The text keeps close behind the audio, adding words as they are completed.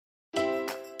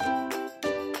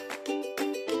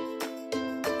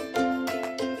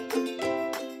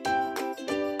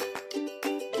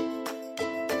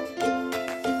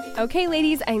Okay,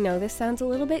 ladies, I know this sounds a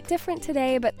little bit different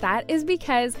today, but that is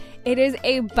because it is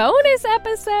a bonus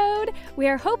episode. We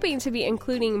are hoping to be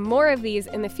including more of these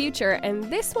in the future, and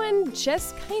this one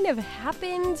just kind of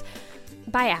happened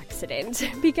by accident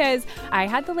because I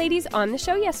had the ladies on the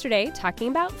show yesterday talking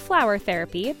about flower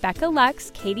therapy, Becca Lux,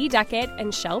 Katie Duckett,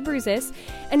 and Shell Bruises,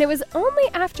 and it was only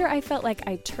after I felt like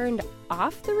I turned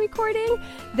off the recording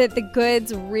that the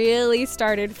goods really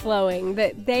started flowing,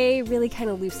 that they really kind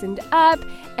of loosened up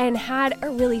and had a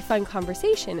really fun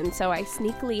conversation. And so I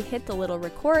sneakily hit the little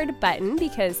record button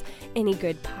because any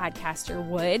good podcaster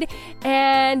would,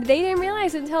 and they didn't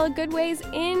realize until a good ways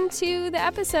into the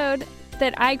episode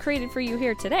that I created for you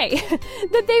here today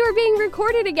that they were being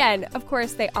recorded again. Of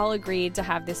course, they all agreed to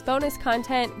have this bonus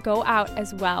content go out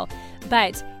as well,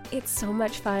 but it's so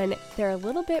much fun. They're a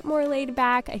little bit more laid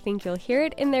back. I think you'll hear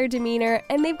it in their demeanor,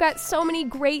 and they've got so many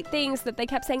great things that they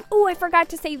kept saying, oh, I forgot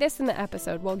to say this in the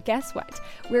episode. Well, guess what?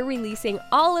 We're releasing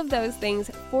all of those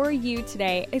things for you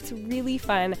today. It's really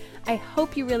fun. I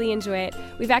hope you really enjoy it.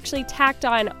 We've actually tacked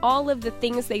on all of the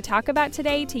things they talk about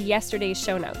today to yesterday's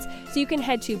show notes. So you can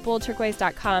head to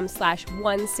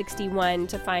boldturquoise.com/161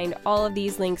 to find all of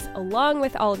these links along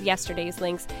with all of yesterday's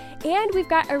links. And we've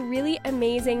got a really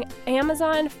amazing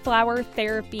Amazon flower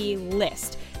therapy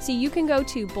list. So you can go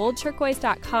to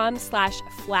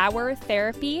boldturquoise.com/flower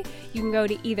therapy. You can go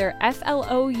to either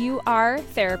FLOUR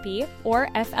therapy or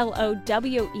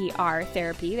FLOWER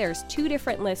therapy. There's two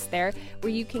different lists there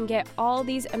where you can get all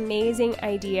these amazing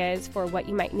ideas for what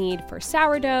you might need for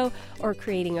sourdough or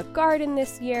creating a garden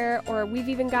this year. Or we've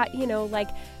even got, like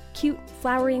cute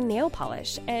flowering nail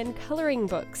polish and coloring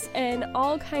books and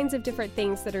all kinds of different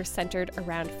things that are centered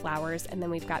around flowers. And then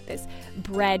we've got this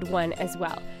bread one as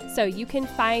well. So you can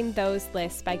find those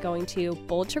lists by going to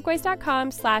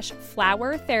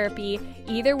boldturquoise.com/flower therapy.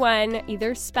 Either one,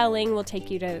 either spelling will take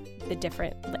you to the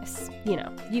different lists.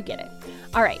 You get it.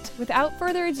 All right, without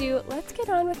further ado, let's get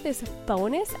on with this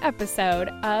bonus episode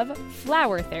of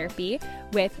Flower Therapy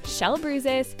with Shell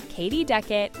Bruises, Katie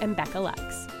Duckett, and Becca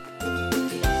Lux.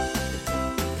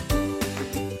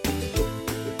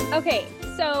 Okay,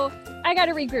 so I got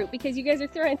to regroup because you guys are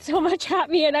throwing so much at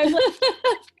me and I'm like,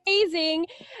 amazing.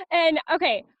 And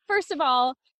okay, first of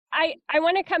all, I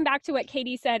want to come back to what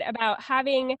Katie said about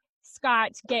having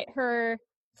Scott get her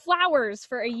flowers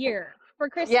for a year for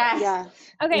Christmas. Yeah.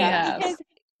 Okay, Yes. because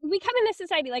we come in this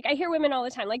society, like I hear women all the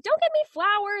time, like, don't get me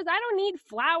flowers. I don't need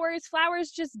flowers.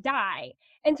 Flowers just die.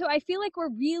 And so I feel like we're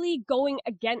really going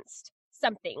against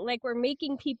something. Like we're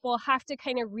making people have to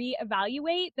kind of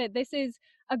reevaluate that this is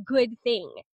a good thing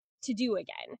to do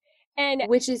again. And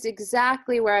which is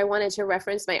exactly where I wanted to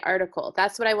reference my article.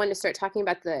 That's what I wanted to start talking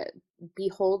about, the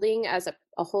beholding as a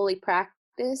holy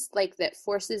practice, like that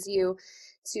forces you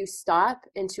to stop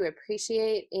and to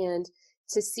appreciate and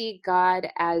to see God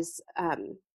as,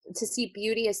 to see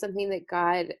beauty as something that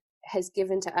God has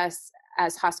given to us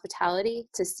as hospitality,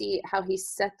 to see how he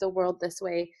set the world this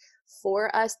way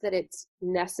for us, that it's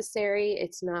necessary,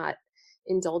 it's not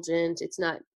indulgent, it's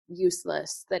not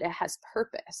useless, that it has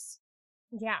purpose.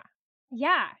 Yeah.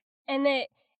 And that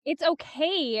it's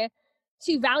okay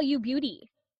to value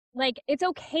beauty. Like it's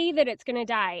okay that it's going to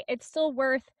die. It's still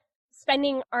worth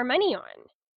spending our money on.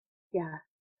 Yeah.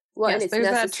 Well, yes, and it's there's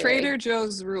necessary. that Trader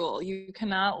Joe's rule. You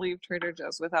cannot leave Trader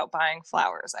Joe's without buying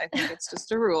flowers. I think it's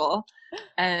just a rule.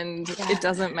 And It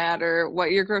doesn't matter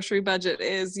what your grocery budget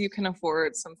is. You can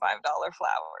afford some $5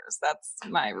 flowers. That's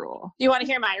my rule. Do you want to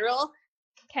hear my rule?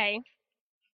 Okay.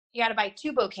 You got to buy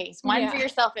 2 bouquets, one for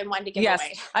yourself and one to give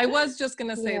away. I was just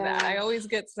going to say that. I always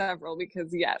get several because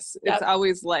it's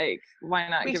always like, why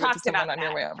not give it to someone on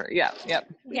your way over? Yep.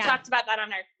 We talked about that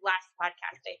on our last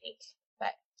podcast, I think.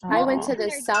 But I went to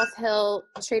the South Hill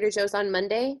Trader Joe's on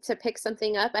Monday to pick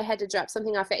something up. I had to drop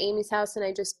something off at Amy's house and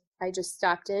I just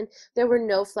stopped in. There were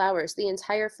no flowers. The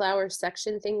entire flower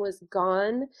section thing was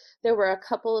gone. There were a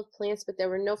couple of plants, but there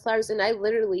were no flowers. And I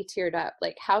literally teared up.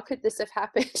 Like, how could this have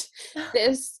happened?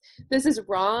 This is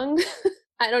wrong.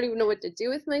 I don't even know what to do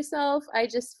with myself. I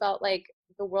just felt like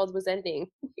the world was ending.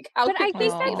 Like, but I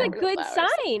think that's a good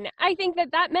sign. I think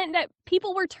that meant that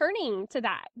people were turning to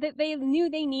that they knew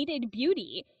they needed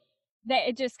beauty, that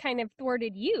it just kind of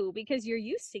thwarted you because you're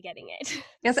used to getting it.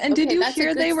 Yes, and did you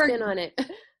hear they were on it?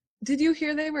 Did you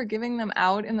hear they were giving them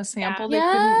out in the sample? Yeah. They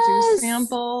couldn't do Yes.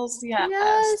 samples.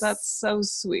 Yes. That's so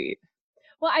sweet.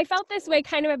 Well, I felt this way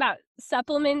kind of about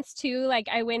supplements too. Like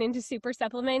I went into super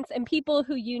supplements and people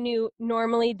who you knew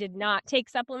normally did not take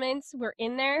supplements were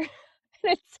in there.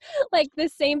 It's like the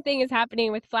same thing is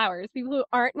happening with flowers. People who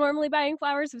aren't normally buying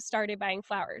flowers have started buying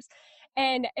flowers.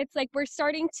 And it's like we're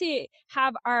starting to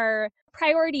have our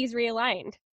priorities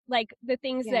realigned. like the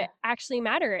things that actually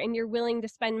matter and you're willing to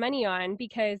spend money on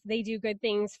because they do good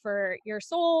things for your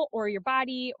soul or your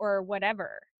body or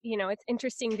whatever. You know, it's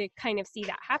interesting to kind of see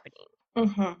that happening.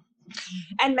 Mm-hmm.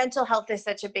 And mental health is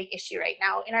such a big issue right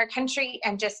now in our country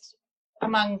and just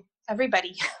among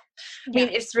everybody. I mean,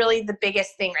 it's really the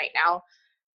biggest thing right now.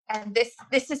 And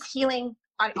this is healing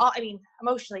on all, I mean,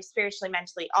 emotionally, spiritually,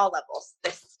 mentally, all levels.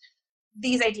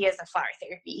 These ideas of flower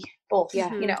therapy, both,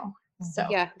 you know. So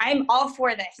I'm all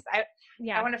for this.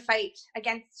 I want to fight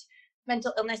against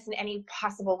mental illness in any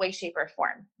possible way, shape, or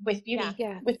form with beauty,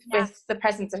 with the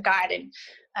presence of God and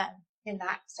in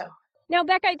that. So now,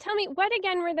 Becca, tell me, what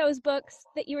again were those books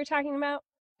that you were talking about?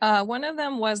 One of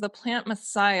them was The Plant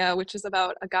Messiah, which is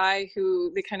about a guy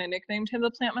who they kind of nicknamed him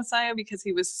the Plant Messiah because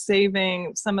he was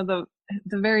saving some of the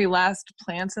very last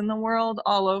plants in the world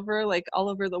all over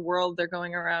the world. They're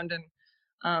going around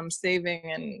and saving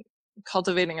and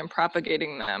cultivating and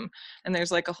propagating them. And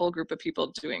there's like a whole group of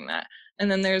people doing that.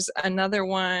 And then there's another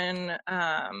one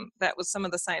that was some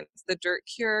of the science, The Dirt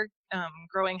Cure,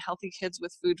 growing healthy kids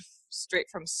with food straight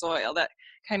from soil. That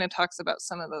kind of talks about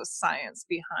some of those science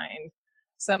behind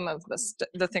some of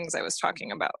the things I was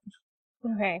talking about.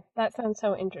 Okay, that sounds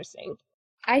so interesting.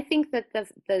 I think that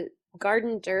the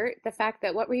garden dirt, the fact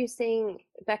that, what were you saying,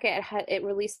 Becca, it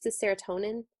releases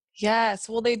serotonin? Yes,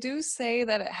 well, they do say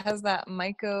that it has that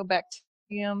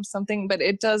mycobacterium something, but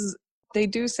they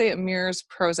do say it mirrors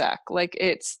Prozac. Like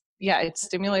it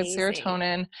stimulates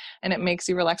serotonin and it makes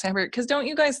you relax. Because don't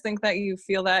you guys think that you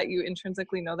feel that, you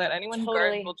intrinsically know that? Anyone who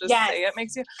gardens will just say it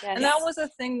makes you. And that was a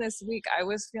thing this week. I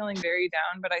was feeling very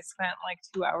down, but I spent like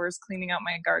 2 hours cleaning out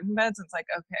my garden beds. And it's like,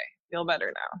 okay, feel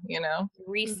better now, you know?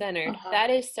 Recentered. That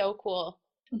is so cool.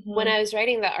 When I was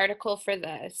writing the article for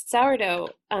the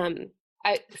sourdough,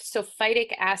 so phytic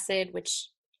acid, which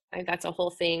that's a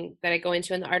whole thing that I go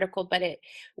into in the article, but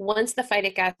once the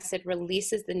phytic acid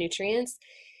releases the nutrients,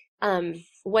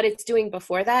 what it's doing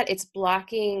before that, it's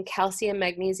blocking calcium,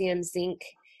 magnesium, zinc.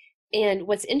 And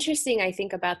what's interesting, I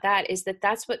think, about that is that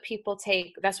that's what people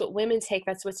take, that's what women take,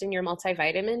 that's what's in your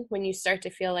multivitamin when you start to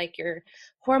feel like your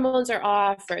hormones are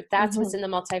off, or that's what's in the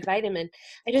multivitamin.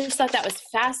 I just thought that was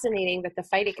fascinating that the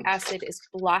phytic acid is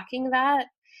blocking that.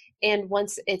 And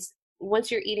once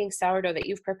you're eating sourdough that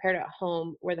you've prepared at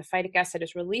home, where the phytic acid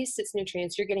has released its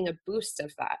nutrients, you're getting a boost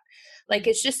of that. Like,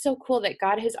 it's just so cool that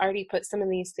God has already put some of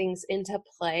these things into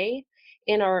play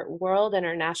in our world and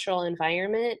our natural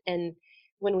environment. And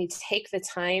when we take the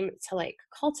time to like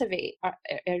cultivate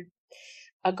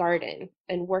a garden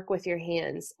and work with your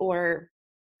hands, or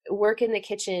work in the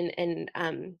kitchen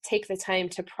and take the time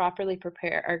to properly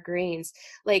prepare our grains,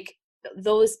 like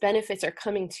those benefits are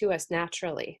coming to us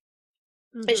naturally.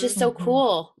 It's just so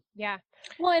cool. Yeah.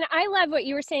 Well, and I love what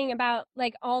you were saying about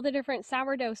like all the different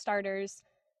sourdough starters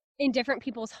in different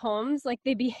people's homes. Like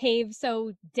they behave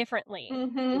so differently.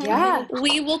 Yeah.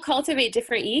 We will cultivate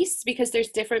different yeasts because there's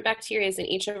different bacteria in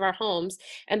each of our homes.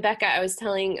 And Becca, I was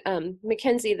telling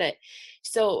MacKenzie that,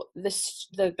 so the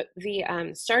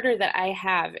starter that I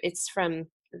have, it's from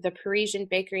the Parisian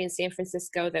bakery in San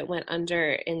Francisco that went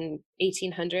under in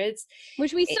 1800s,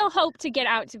 which we still hope to get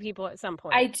out to people at some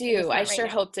point. I do. I sure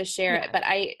hope to share it, but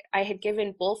I had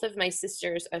given both of my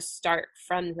sisters a start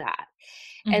from that,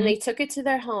 and they took it to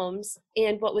their homes.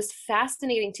 And what was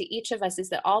fascinating to each of us is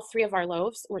that all 3 of our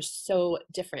loaves were so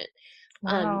different.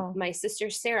 Wow. My sister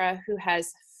Sarah, who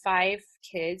has 5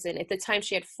 kids, and at the time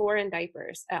she had 4 in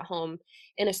diapers at home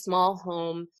in a small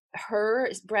home, her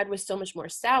bread was so much more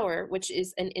sour, which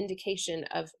is an indication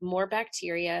of more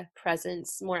bacteria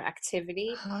presence, more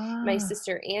activity. My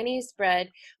sister Annie's bread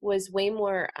was way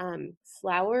more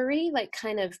floury, like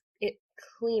kind of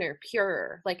cleaner,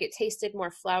 purer, like it tasted more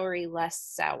floury,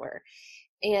 less sour.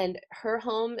 And her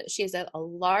home, she has a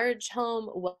large home,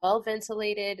 well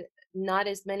ventilated, not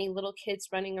as many little kids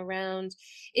running around.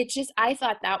 I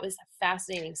thought that was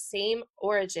fascinating. Same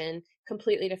origin,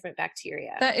 completely different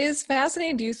bacteria. That is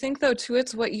fascinating. Do you think though too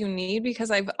it's what you need? Because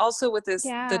I've also, with this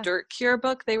the Dirt Cure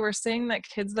book, they were saying that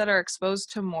kids that are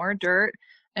exposed to more dirt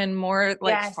and more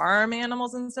like farm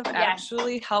animals and stuff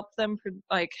actually help them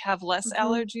like have less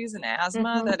allergies and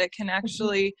asthma, that it can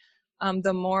actually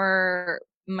the more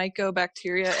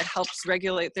mycobacteria, it helps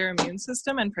regulate their immune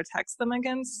system and protects them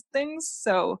against things.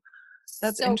 So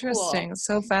that's so interesting. Cool.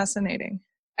 So fascinating.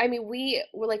 I mean,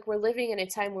 we're living in a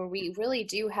time where we really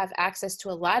do have access to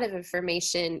a lot of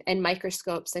information and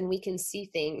microscopes, and we can see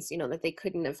things, that they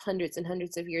couldn't have hundreds and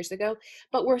hundreds of years ago,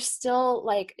 but we're still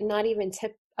like not even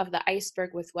tip of the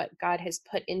iceberg with what God has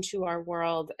put into our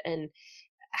world and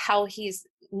how he's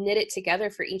knit it together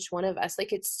for each one of us.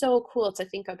 Like, it's so cool to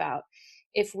think about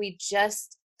if we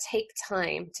just take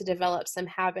time to develop some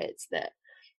habits that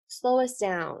slow us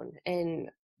down, and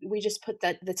we just put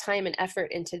the time and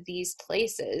effort into these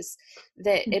places,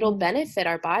 that it'll benefit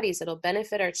our bodies, it'll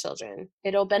benefit our children,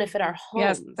 it'll benefit our home.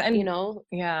 Yes, and you know.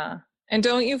 Yeah. And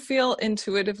don't you feel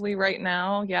intuitively right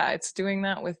now? Yeah, it's doing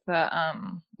that with the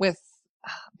with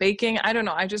baking. I don't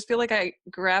know. I just feel like I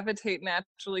gravitate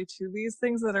naturally to these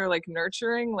things that are like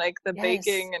nurturing, like the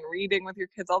baking and reading with your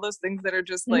kids, all those things that are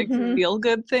just like feel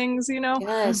good things, you know?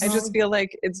 Yes. I just feel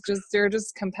like they're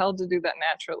just compelled to do that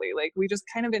naturally. Like we just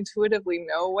kind of intuitively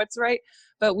know what's right,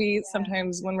 but we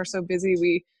sometimes when we're so busy,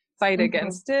 we fight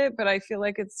against it. But I feel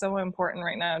like it's so important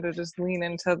right now to just lean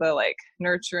into the like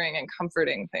nurturing and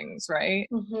comforting things, right?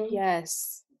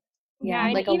 Yes. Yeah,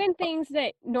 and like even things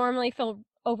that normally feel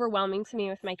overwhelming to me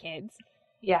with my kids.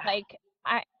 Yeah. Like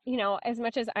as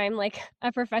much as I'm like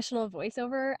a professional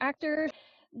voiceover actor,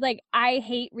 like I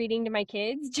hate reading to my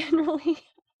kids generally.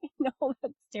 I know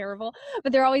that's terrible,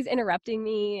 but they're always interrupting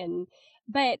me,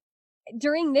 but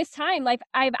during this time, like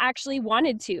I've actually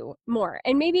wanted to more.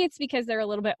 And maybe it's because they're a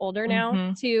little bit older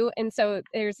now too. And so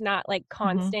there's not like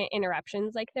constant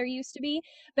interruptions like there used to be.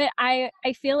 But I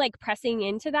feel like pressing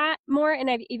into that more. And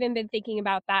I've even been thinking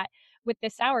about that with the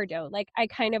sourdough. Like I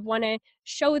kind of want to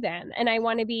show them, and I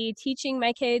want to be teaching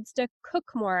my kids to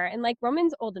cook more. And like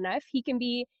Roman's old enough, he can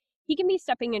be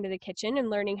stepping into the kitchen and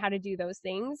learning how to do those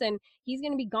things. And he's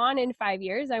going to be gone in 5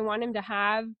 years. I want him to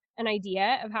have an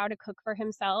idea of how to cook for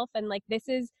himself. And like, this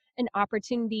is an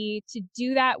opportunity to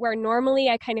do that, where normally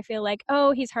I kind of feel like,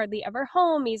 oh, he's hardly ever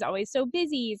home. He's always so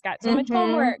busy. He's got so much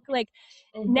homework. Like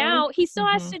now he still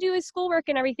has to do his schoolwork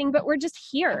and everything, but we're just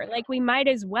here. Like we might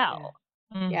as well.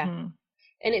 Yeah.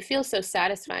 And it feels so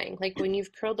satisfying. Like when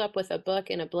you've curled up with a book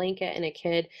and a blanket and a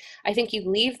kid, I think you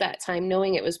leave that time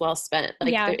knowing it was well spent.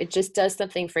 Like it just does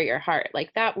something for your heart.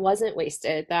 Like that wasn't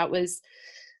wasted. That was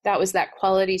that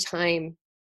quality time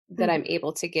that I'm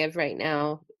able to give right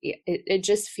now. It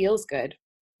just feels good.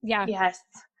 Yeah. Yes.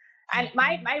 And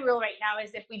my rule right now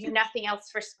is if we do nothing else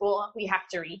for school, we have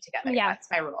to read together. Yeah. That's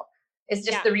my rule. It's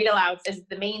just the read alouds is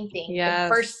the main thing, the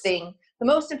first thing, the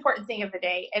most important thing of the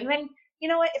day. And then, you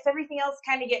know what, if everything else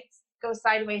kind of goes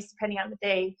sideways depending on the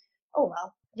day, oh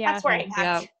well, that's where I'm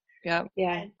at. Yeah.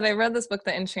 And I read this book,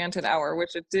 The Enchanted Hour,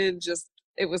 which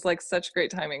it was like such great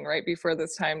timing right before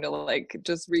this time to like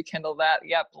just rekindle that.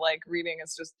 Like reading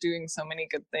is just doing so many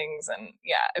good things. And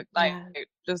I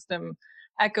just am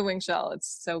echoing Shell.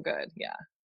 It's so good. Yeah.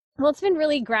 Well, it's been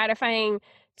really gratifying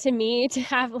to me to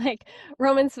have like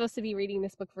Roman's supposed to be reading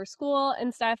this book for school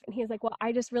and stuff. And he's like, well,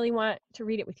 I just really want to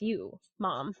read it with you,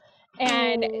 Mom.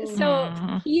 And so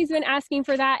he's been asking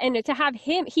for that, and to have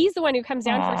him, he's the one who comes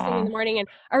down first thing in the morning and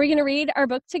are we going to read our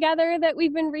book together that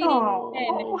we've been reading?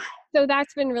 And so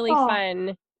that's been really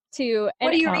fun too. And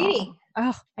what are you reading?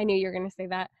 Oh, I knew you were going to say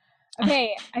that.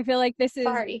 Okay. I feel like this is,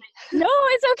 sorry. No,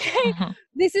 it's okay.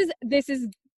 This is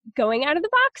going out of the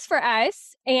box for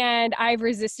us, and I've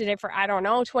resisted it for, I don't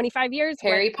know, 25 years.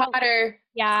 Harry Potter.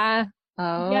 Yeah.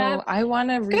 Oh, yeah. I want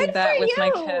to read that with my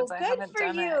kids. I haven't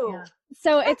done it. Yeah.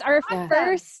 So it's our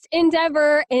first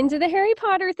endeavor into the Harry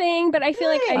Potter thing, but I feel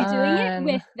like I'm doing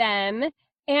it with them.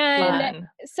 And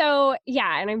so,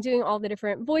 and I'm doing all the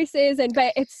different voices,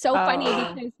 but it's so funny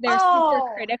because they're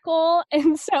super critical.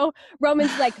 And so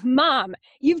Roman's like, Mom,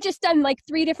 you've just done like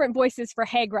 3 different voices for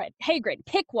Hagrid.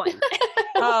 Pick one.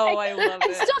 I love it.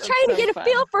 I'm still trying to get a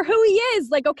feel for who he is.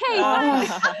 Like, okay, we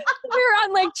were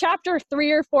on like chapter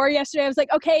 3 or 4 yesterday. I was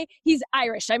like, okay, he's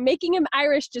Irish. I'm making him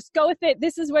Irish. Just go with it.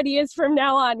 This is what he is from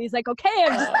now on. He's like, okay,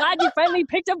 I'm just glad you finally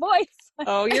picked a voice.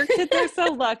 Oh, your kids are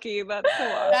so lucky. That's so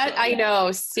awesome. That I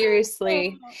know,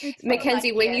 seriously.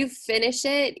 MacKenzie, when you finish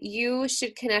it, you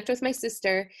should connect with my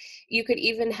sister. You could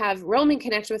even have Roman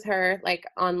connect with her like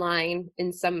online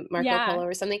in some Marco Polo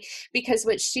or something, because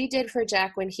what she did for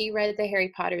Jack when he read the Harry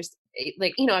Potters,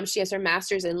 like, she has her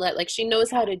master's in lit, like she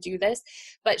knows how to do this,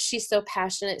 but she's so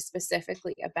passionate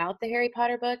specifically about the Harry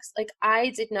Potter books. Like I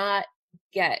did not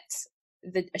get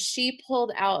she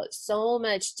pulled out so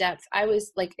much depth. I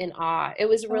was like in awe. It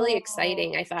was really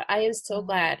exciting. I thought, I am so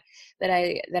glad that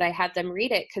I had them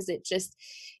read it, because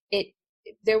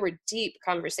there were deep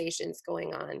conversations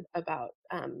going on about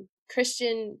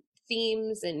Christian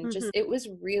themes, and just it was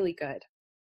really good.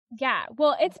 Yeah.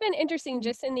 Well, it's been interesting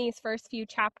just in these first few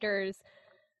chapters,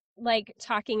 like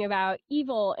talking about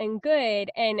evil and good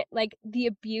and like the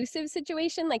abusive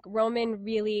situation. Like Roman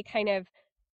really kind of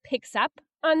picks up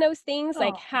on those things,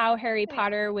 like how Harry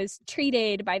Potter was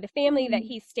treated by the family that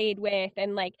he stayed with.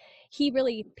 And like, he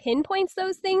really pinpoints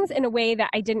those things in a way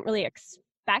that I didn't really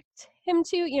expect him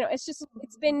to.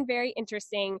 It's been very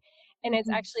interesting. And it's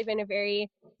actually been a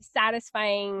very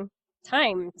satisfying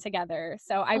time together.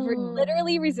 So I've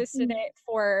literally resisted it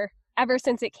for ever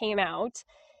since it came out,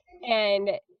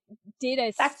 and did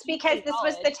a That's because this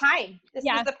was the time. This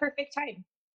was the perfect time.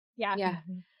 Yeah.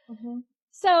 Mm-hmm.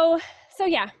 So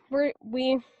yeah,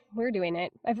 we're doing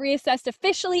it. I've reassessed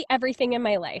officially everything in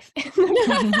my life in the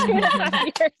past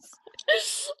 2.5 years.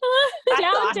 Down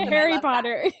awesome. to Harry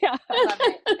Potter. That. Yeah.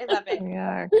 I love it.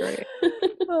 Yeah, great.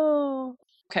 Oh.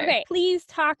 Okay, please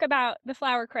talk about the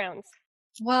flower crowns.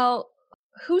 Well,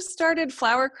 who started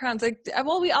flower crowns? Like,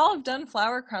 well, we all have done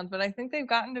flower crowns, but I think they've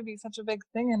gotten to be such a big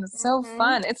thing, and it's so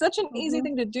fun. It's such an easy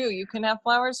thing to do. You can have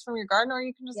flowers from your garden, or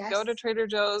you can just go to Trader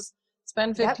Joe's,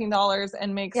 spend $15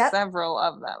 and make several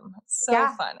of them. It's so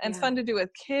fun. And it's fun to do with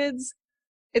kids.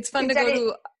 It's fun to go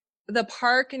to the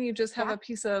park and you just have a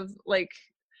piece of, like,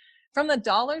 from the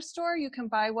dollar store, you can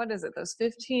buy, what is it, those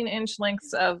 15-inch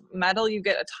lengths of metal. You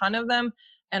get a ton of them.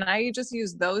 And I just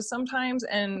use those sometimes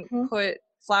and put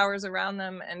flowers around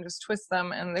them and just twist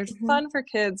them. And they're fun for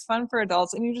kids, fun for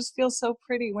adults. And you just feel so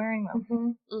pretty wearing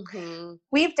them.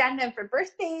 We've done them for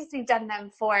birthdays. We've done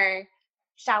them for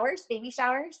showers, baby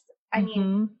showers. I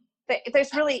mean,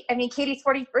 there's really, Katie's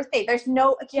 40th birthday. There's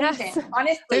no occasion,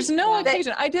 honestly. There's no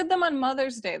occasion. I did them on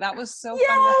Mother's Day. That was so fun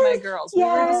with my girls. We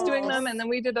were just doing them, and then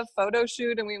we did a photo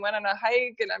shoot, and we went on a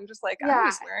hike, and I'm just like, I'm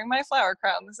just wearing my flower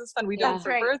crown. This is fun. We do them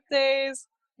for birthdays.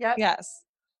 Yes.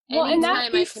 Well, and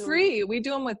that be free. We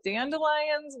do them with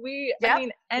dandelions. I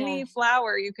mean, any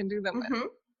flower you can do them with.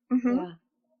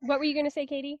 What were you going to say,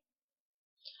 Katie?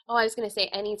 Oh, I was going to say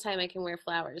anytime I can wear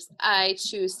flowers. I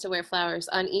choose to wear flowers.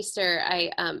 On Easter,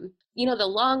 the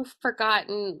long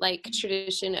forgotten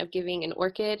tradition of giving an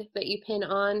orchid that you pin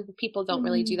on. People don't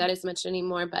really do that as much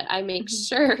anymore, but I make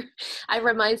sure I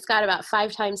remind Scott about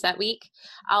 5 times that week.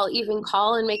 I'll even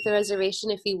call and make the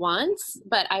reservation if he wants,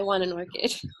 but I want an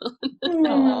orchid.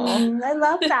 I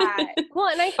love that. Well,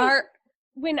 and I think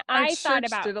when I thought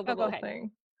about did a little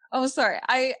thing. Oh, sorry.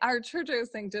 Our church, I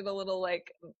was saying, did a little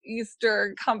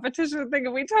Easter competition thing,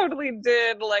 and we totally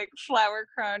did flower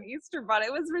crown Easter bunny.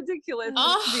 It was ridiculous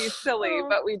to be silly,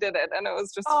 but we did it, and it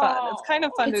was just fun. It's kind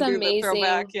of fun to do the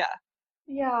throwback.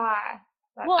 Yeah.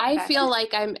 Well, I feel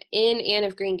like I'm in Anne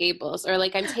of Green Gables, or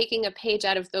I'm taking a page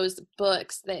out of those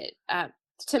books that,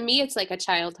 to me, it's like a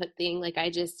childhood thing. I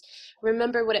just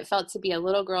remember what it felt to be a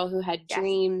little girl who had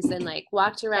dreams and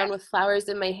walked around with flowers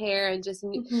in my hair, and just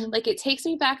it takes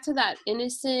me back to that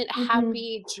innocent,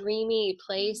 happy, dreamy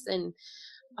place. And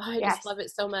I just love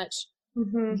it so much.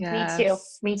 Me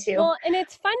too. Well, and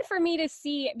it's fun for me to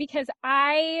see, because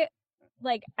I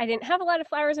didn't have a lot of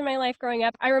flowers in my life growing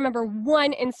up. I remember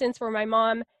one instance where my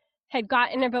mom had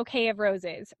gotten a bouquet of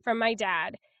roses from my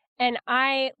dad, and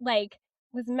I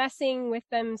was messing with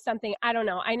them something. I don't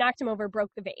know. I knocked him over,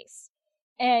 broke the vase.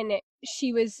 And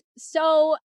she was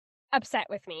so upset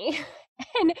with me.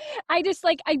 And I just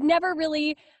I never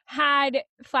really had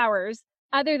flowers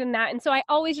other than that. And so I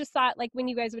always just thought when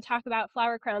you guys would talk about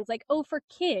flower crowns, for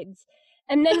kids.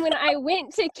 And then when I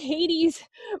went to Katie's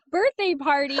birthday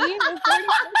party, it was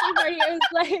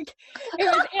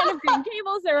Anne of Green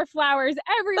Gables. There were flowers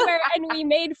everywhere, and we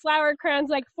made flower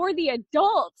crowns for the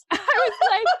adults. I was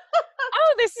like,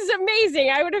 oh, this is amazing.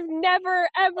 I would have never,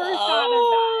 ever thought of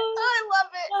that. I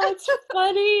love it. That's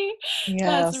funny. Yes.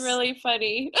 That's really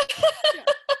funny.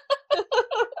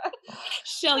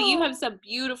 Shelly, you have some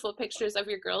beautiful pictures of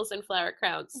your girls in flower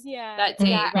crowns that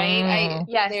day, right?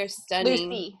 They're stunning.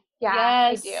 Lucy. Yeah,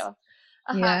 yes.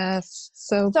 I do. Yes,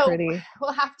 so pretty.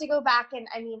 We'll have to go back, and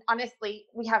honestly,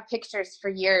 we have pictures for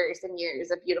years and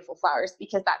years of beautiful flowers,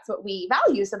 because that's what we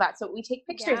value. So that's what we take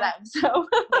pictures of. So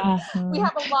we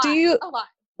have a lot.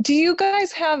 Do you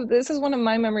guys have, this is one of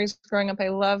my memories growing up I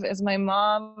love, is my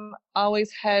mom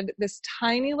always had this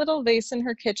tiny little vase in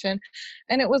her kitchen,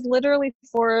 and it was literally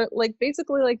for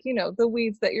basically the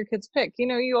weeds that your kids pick.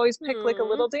 You always pick a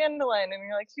little dandelion, and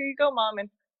you're like, here you go, Mom. And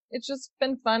it's just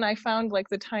been fun. I found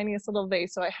the tiniest little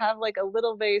vase. So I have a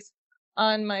little vase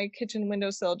on my kitchen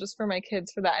windowsill just for my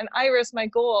kids for that. And Iris, my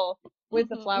goal with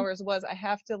the flowers was I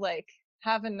have to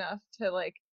have enough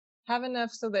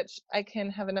so that I can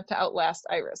have enough to outlast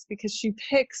Iris, because she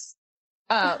picks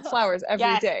flowers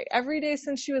every day. Every day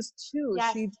since she was 2,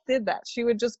 she did that. She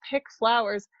would just pick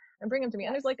flowers and bring them to me.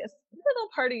 And there's a little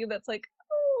part of you that's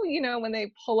when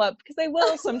they pull up, because they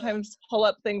will sometimes pull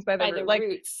up things by the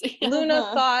roots.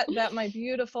 Luna thought that my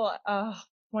beautiful,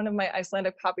 one of my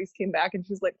Icelandic poppies came back, and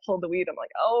she's pulled the weed. I'm like,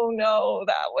 oh no,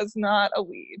 that was not a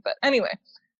weed. But anyway,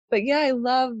 I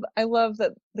love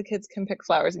that the kids can pick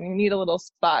flowers, and you need a little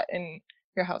spot in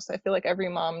your house. I feel like every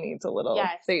mom needs a little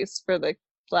space for the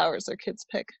flowers their kids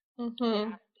pick.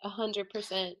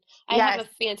 100%. I Yes. have a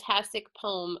fantastic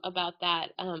poem about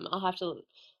that. I'll have to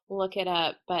look it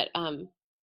up, but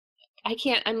I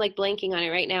can't, I'm like blanking on it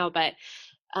right now, but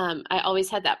I always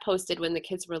had that posted when the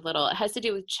kids were little. It has to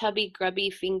do with chubby, grubby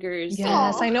fingers.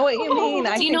 Yes, I know what you mean.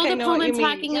 Do you know the poem I'm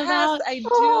talking about? I do.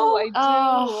 I do.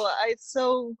 Oh. It's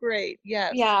so great.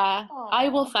 Yes. Yeah, I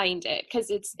will Aw. find it because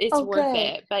it's worth good.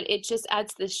 it. But it just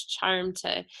adds this charm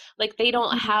to, like, they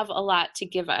don't have a lot to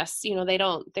give us. You know,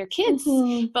 they're kids.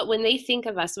 But when they think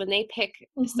of us, when they pick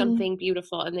something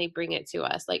beautiful and they bring it to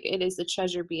us, like, it is a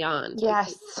treasure beyond. Like,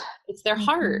 Yes. it's their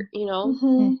heart, you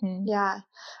know? Yeah.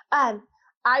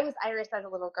 I was Irish as a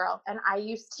little girl, and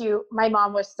my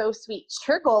mom was so sweet.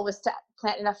 Her goal was to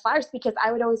plant enough flowers because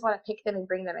I would always want to pick them and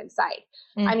bring them inside.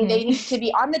 I mean, they needed to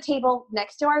be on the table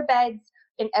next to our beds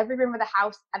in every room of the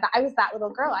house. And I was that little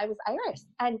girl. I was Irish.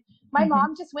 And my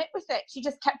mom just went with it. She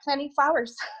just kept planting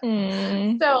flowers.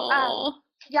 So,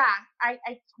 yeah, I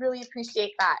really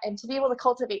appreciate that. And to be able to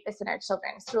cultivate this in our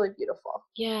children, it's really beautiful.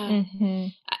 Yeah.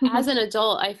 As an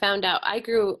adult, I found out I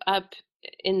grew up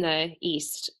in the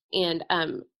East, and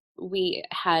we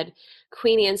had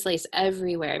Queen Anne's lace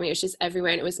everywhere. I mean, it was just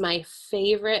everywhere, and it was my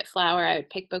favorite flower. I would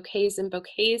pick bouquets and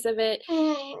bouquets of it.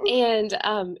 And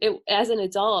as an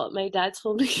adult, my dad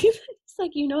told me, he's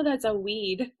like, you know, that's a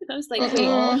weed. And I was like,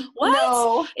 wait, what?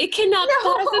 No. It cannot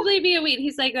possibly be a weed.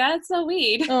 He's like, that's a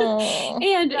weed.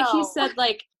 And he said,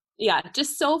 like, yeah,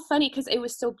 just so funny because it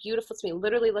was so beautiful to me. It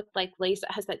literally looked like lace.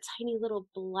 It has that tiny little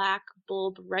black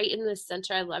bulb right in the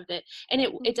center. I loved it. And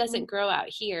it doesn't grow out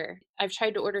here. I've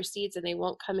tried to order seeds and they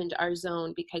won't come into our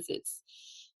zone because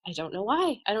I don't know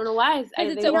why. Because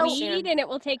it's a weed and it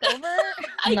will take over?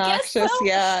 I guess so.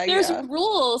 Yeah. There's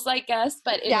rules, I guess,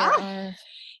 but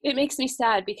it makes me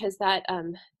sad because that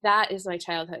is my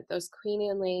childhood. Those Queen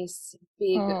Anne lace,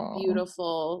 big,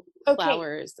 beautiful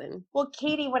flowers. And well,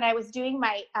 Katie, when I was doing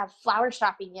my flower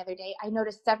shopping the other day, I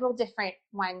noticed several different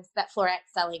ones that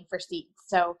Florette's selling for seeds.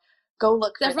 So go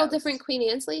look for several those. Different Queen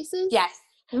Anne's laces? Yes.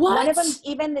 What? One of them's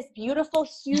even this beautiful,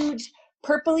 huge,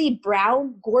 purpley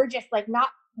brown, gorgeous, like not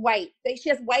white. She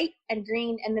has white and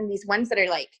green, and then these ones that are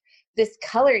like this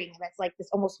coloring that's like this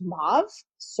almost mauve.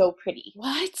 So pretty.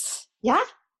 What? Yeah.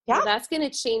 Yeah. Well, that's going to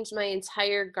change my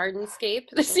entire gardenscape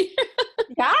this year.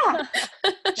 Yeah.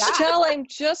 Jill, I'm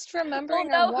just remembering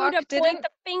we'll know who to point the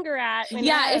finger at.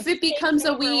 If it becomes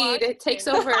a weed, it takes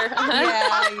over.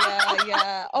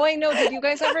 Yeah. Oh, I know. Did you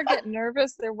guys ever get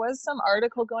nervous? There was some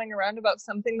article going around about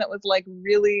something that was like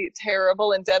really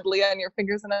terrible and deadly on your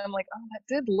fingers. And I'm like, oh, that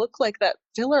did look like that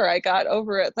filler I got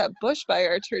over at that bush by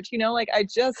our church. You know, like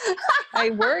I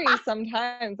worry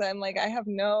sometimes. I'm like, I have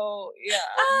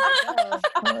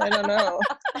I don't know.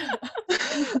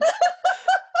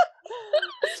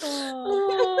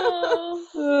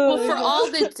 Well, for all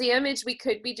the damage we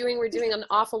could be doing, we're doing an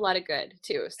awful lot of good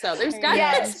too. So there's got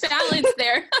to be balance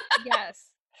there. Yes.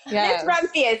 Miss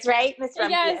Rumphius, right? Miss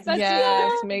Rumphius.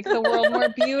 Yes, make the world more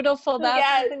beautiful.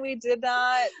 That's something we did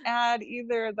not add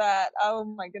either. That, oh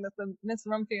my goodness, Miss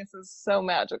Rumphius is so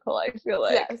magical, I feel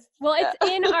like. Yes. Well,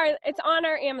 it's on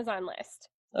our Amazon list.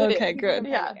 Okay, good.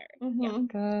 Yeah.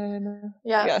 Good.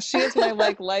 Yeah. She is my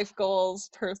like life goals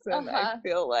person. I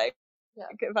feel like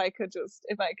if I can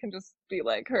just be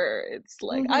like her, it's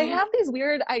like I have these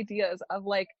weird ideas of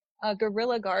like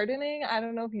guerrilla gardening. I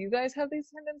don't know if you guys have these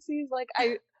tendencies. Like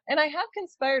I have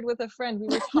conspired with a friend. We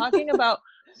were talking about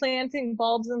planting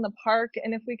bulbs in the park,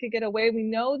 and if we could get away, we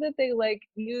know that they like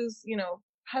use,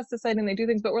 pesticide and they do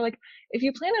things, but we're like, if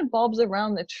you planted bulbs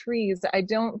around the trees, I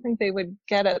don't think they would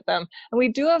get at them. And we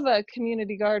do have a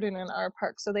community garden in our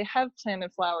park, so they have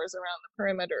planted flowers around the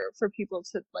perimeter for people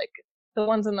to like. The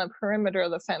ones in the perimeter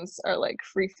of the fence are like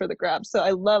free for the grab. So I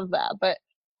love that, but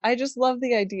I just love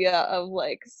the idea of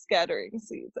like scattering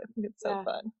seeds. I think it's so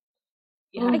fun.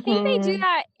 Yeah. I think they do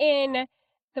that in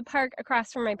the park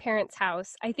across from my parents'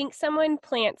 house. I think someone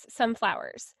plants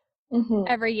sunflowers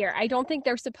every year. I don't think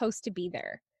they're supposed to be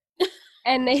there.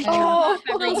 And they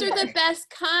those are the best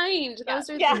kind. Those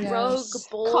are the rogue,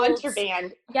 bold.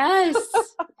 Contraband. Yes.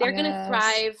 They're going to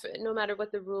thrive no matter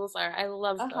what the rules are. I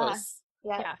love those.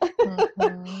 Yeah.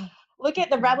 Look at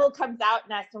the rebel comes out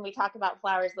in us when we talk about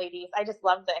flowers, ladies. I just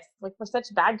love this. Like, we're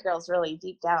such bad girls, really,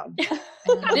 deep down.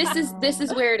 This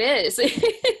is where it is.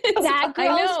 Bad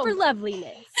girls for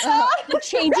loveliness. We're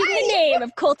changing the name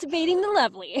of cultivating the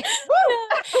lovely.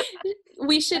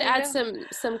 We should add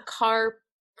some car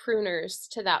pruners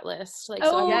to that list, like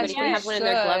so everybody can have one in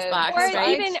their glove box, or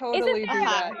right? Even, totally isn't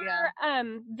there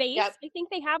vase? I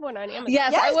think they have one on Amazon.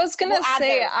 Yes, I was gonna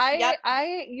say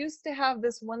I used to have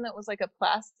this one that was like a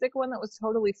plastic one that was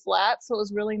totally flat, so it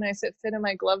was really nice. It fit in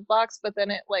my glove box, but then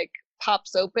it like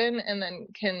pops open and then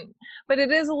but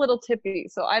it is a little tippy.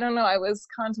 So I don't know. I was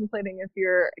contemplating if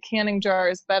your canning jar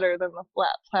is better than the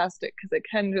flat plastic because it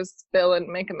can just spill and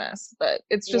make a mess, but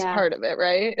it's just part of it,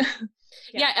 right?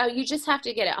 Yeah. You just have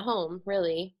to get it home,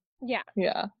 really. Yeah.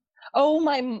 Yeah. Oh,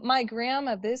 my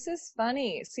grandma, this is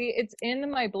funny. See, it's in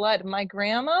my blood. My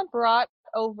grandma brought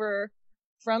over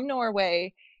from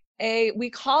Norway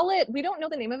we don't know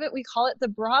the name of it. We call it the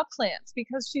bra plant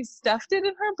because she stuffed it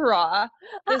in her bra.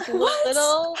 This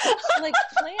little like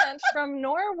plant from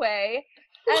Norway.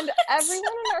 And everyone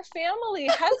in our family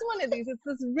has one of these. It's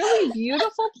this really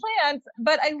beautiful plant,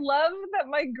 but I love that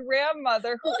my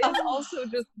grandmother, who is also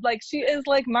just like, she is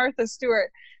like Martha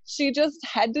Stewart, she just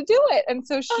had to do it. And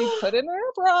so she put it in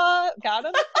her bra, got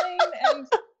on the plane, and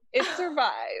it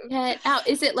survived. Get out.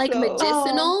 Is it like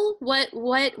medicinal? What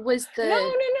was the...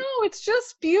 No. It's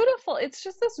just beautiful. It's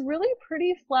just this really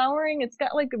pretty flowering. It's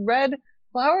got like red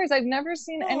flowers. I've never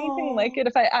seen anything like it.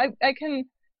 If I can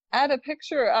add a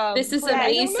picture. This is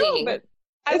amazing. I don't know, but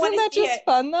isn't that just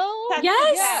fun though?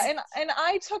 Yes. Yeah, and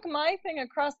I took my thing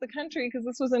across the country because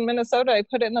this was in Minnesota. I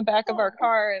put it in the back of our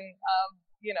car, and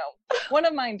one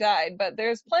of mine died, but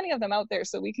there's plenty of them out there,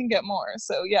 so we can get more.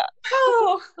 So yeah.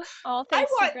 Oh, all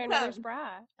thanks to grandmother's bra.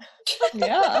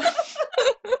 Yeah.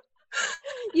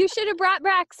 You should have brought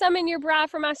back some in your bra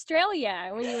from Australia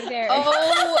when you were there.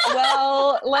 Oh,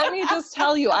 well, let me just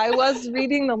tell you, I was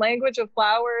reading The Language of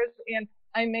Flowers, and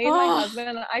I made my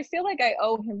husband, I feel like I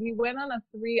owe him. We went on a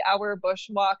 3-hour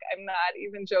bushwalk. I'm not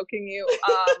even joking you.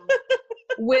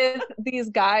 With these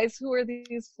guys who are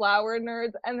these flower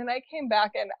nerds. And then I came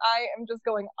back and I am just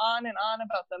going on and on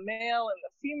about the male and the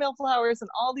female flowers and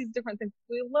all these different things.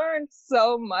 We learned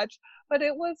so much, but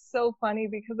it was so funny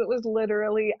because it was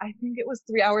literally, I think it was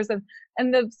 3 hours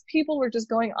and the people were just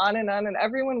going on and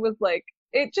everyone was like,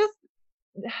 it just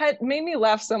had made me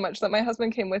laugh so much that my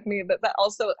husband came with me, that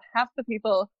also half the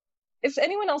people, if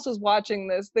anyone else was watching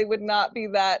this, they would not be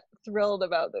that thrilled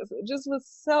about this. It just was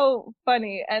so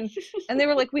funny. And they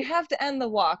were like, we have to end the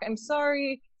walk. I'm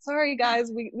sorry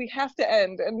guys, we have to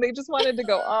end. And they just wanted to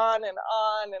go on, and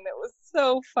it was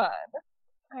so fun.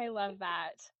 I love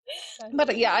that.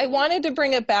 But yeah, I wanted to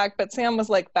bring it back, but Sam was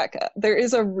like, Becca, there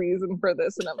is a reason for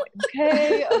this. And I'm like,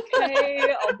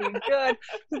 okay, I'll be good.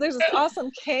 So there's this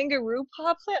awesome kangaroo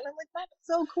paw plant, and I'm like, that's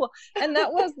so cool. And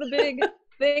that was the big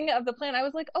thing of the plant. I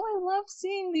was like, oh, I love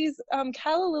seeing these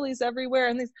calla lilies everywhere,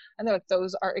 and they're like,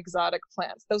 those are exotic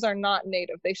plants. Those are not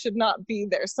native. They should not be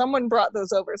there. Someone brought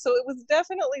those over. So it was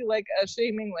definitely like a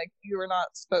shaming, like, you were not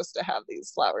supposed to have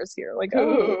these flowers here. Like,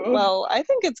 oh, well, I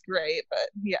think it's great, but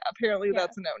yeah, apparently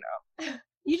that's a no-no.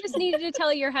 You just needed to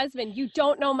tell your husband, you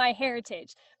don't know my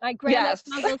heritage. My grandma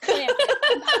smuggled plants.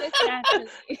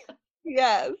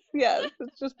 Yes,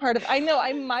 it's just part of, I know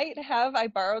I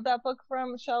borrowed that book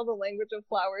from Shell, The Language of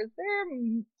Flowers.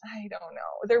 I don't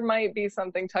know, there might be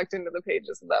something tucked into the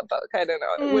pages of that book. I don't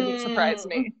know, it wouldn't surprise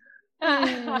me.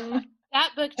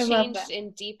 That book changed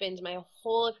and deepened my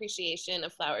whole appreciation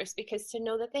of flowers, because to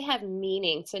know that they have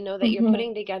meaning, to know that you're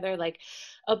putting together like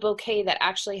a bouquet that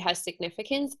actually has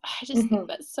significance, I just think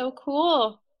that's so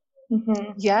cool.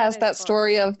 Yes, that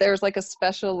story of there's like a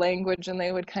special language, and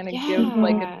they would kind of give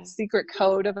like a secret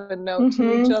code of a note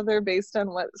to each other based on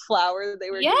what flower they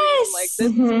were giving. Like,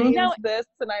 this means this,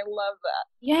 and I love that.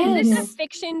 Yes. Is this a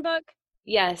fiction book?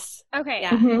 Yes. Okay.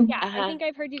 I think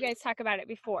I've heard you guys talk about it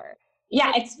before.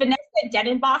 Yeah, it's Vanessa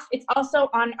Denenbach. It's also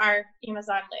on our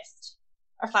Amazon list,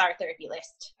 our flower therapy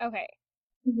list. Okay.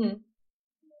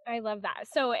 I love that.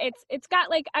 So it's got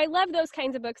like, I love those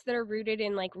kinds of books that are rooted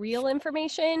in like real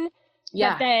information,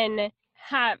 but then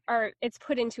it's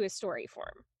put into a story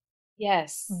form.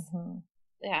 Yes.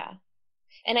 Yeah.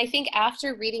 And I think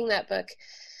after reading that book,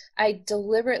 I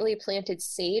deliberately planted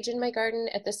sage in my garden.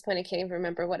 At this point, I can't even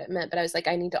remember what it meant, but I was like,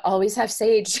 I need to always have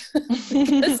sage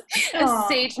because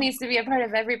sage needs to be a part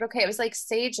of every bouquet. It was like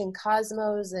sage and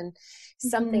cosmos and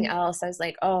something else. I was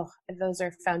like, oh, those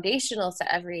are foundational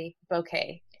to every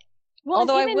bouquet. Well,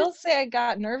 although I will say I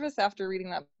got nervous after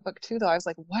reading that book too, though. I was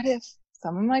like, what if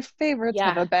some of my favorites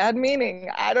have a bad meaning?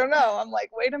 I don't know. I'm like,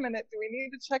 wait a minute. Do we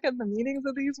need to check out the meanings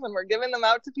of these when we're giving them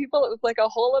out to people? It was like a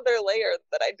whole other layer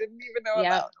that I didn't even know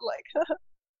about. Like,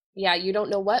 yeah, you don't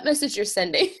know what message you're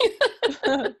sending. You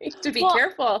have to be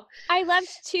careful. I loved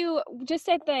to just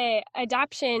at the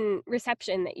adoption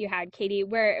reception that you had, Katie,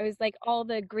 where it was like all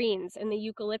the greens and the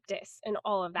eucalyptus and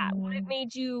all of that. What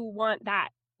made you want that?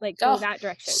 Like go that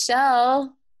direction.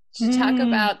 Shell, talk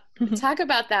about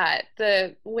that.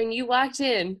 When you walked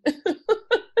in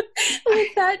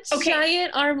with that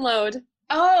giant armload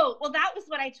Oh, well, that was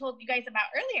what I told you guys about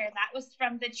earlier. That was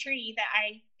from the tree that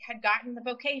I had gotten the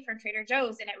bouquet from Trader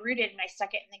Joe's, and it rooted, and I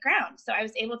stuck it in the ground. So I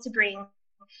was able to bring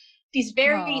these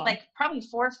very, like, probably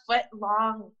 4-foot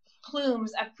long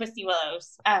plumes of pussy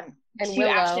willows and to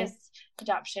willow. Ash's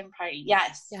adoption party.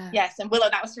 Yes. Yes. And willow,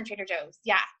 that was from Trader Joe's.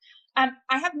 Yeah. I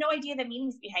have no idea the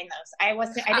meanings behind those. I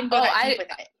didn't go that deep with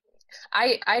it.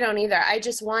 I don't either. I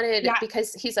just wanted,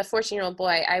 because he's a 14-year-old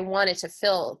boy, I wanted to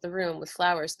fill the room with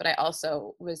flowers, but I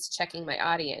also was checking my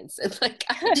audience and like,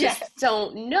 I just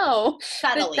don't know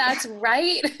that that's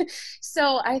right.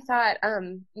 So I thought,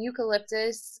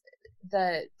 eucalyptus,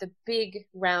 the big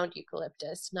round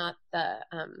eucalyptus, not the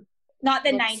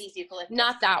 90s eucalyptus.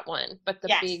 Not that one, but the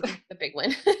big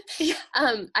one.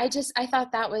 I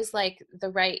thought that was like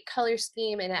the right color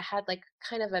scheme, and it had like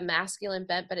kind of a masculine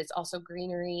bent, but it's also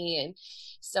greenery. And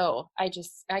so I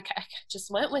just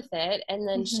went with it. And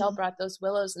then Shell brought those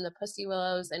willows and the pussy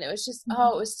willows, and it was just, it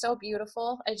was so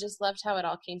beautiful. I just loved how it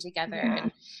all came together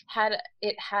and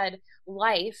had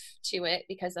life to it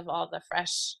because of all the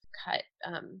fresh cut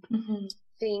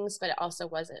things, but it also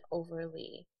wasn't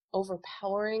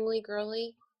overpoweringly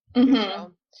girly.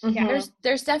 So,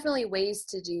 there's definitely ways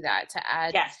to do that, to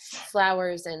add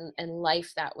flowers and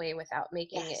life that way without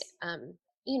making it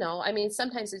I mean,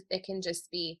 sometimes it can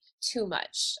just be too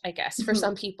much, I guess, for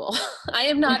some people. I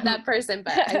am not that person,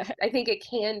 but I think it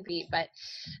can be. But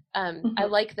I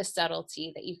like the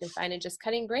subtlety that you can find in just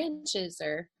cutting branches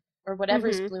or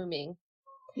whatever's blooming.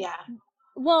 Yeah.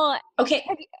 Well, okay.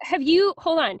 Have you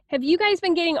guys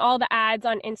been getting all the ads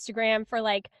on Instagram for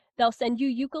like, they'll send you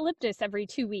eucalyptus every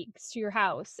 2 weeks to your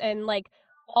house, and like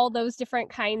all those different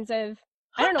kinds of,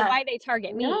 I don't know why they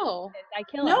target me. No. I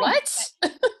kill them. What?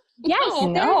 Yes,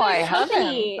 no, I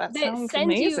haven't. That sounds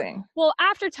amazing. Well,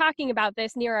 after talking about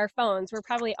this near our phones, we're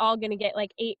probably all going to get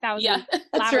like 8,000. Yeah,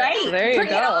 that's right. There you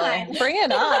go. Bring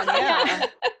it on. Yeah.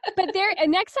 But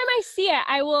next time I see it,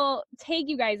 I will tag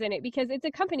you guys in it, because it's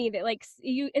a company that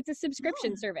it's a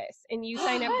subscription service, and you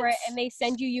sign up for it and they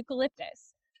send you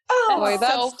eucalyptus. Oh, boy,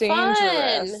 that's so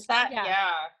dangerous.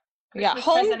 Yeah,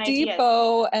 Home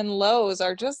Depot and Lowe's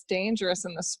are just dangerous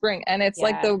in the spring. And it's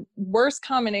like the worst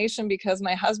combination, because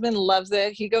my husband loves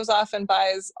it. He goes off and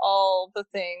buys all the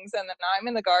things. And then I'm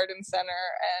in the garden center,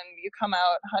 and you come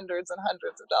out hundreds and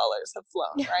hundreds of dollars have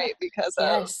flown, right? Because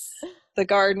of the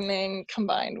gardening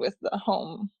combined with the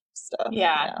home stuff.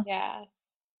 Yeah.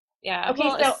 Okay,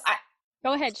 so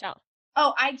go ahead, Shell.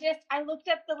 Oh, I looked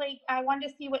up I wanted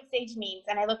to see what sage means,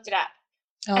 and I looked it up.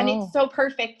 And it's so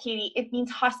perfect, Katie. It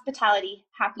means hospitality,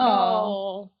 happiness.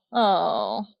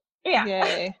 Oh. Yeah.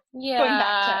 Yay.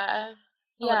 Yeah.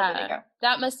 Going back to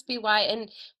that must be why.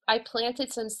 And I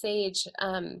planted some sage.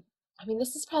 I mean,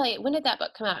 this is probably, when did that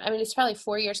book come out? I mean, it's probably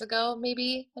 4 years ago,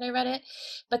 maybe, that I read it.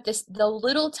 But the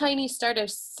little tiny start of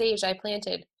sage I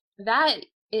planted,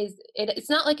 it's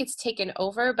not like it's taken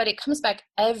over, but it comes back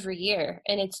every year,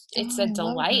 and it's a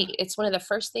delight. It's one of the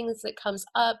first things that comes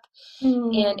up,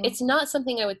 and it's not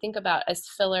something I would think about as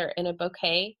filler in a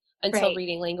bouquet until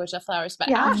reading Language of Flowers.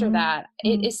 But after that,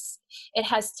 it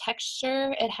has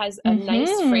texture, it has a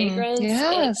nice fragrance.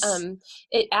 Yes.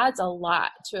 It adds a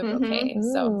lot to a bouquet.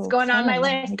 So it's going on my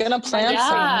list. I'm gonna plant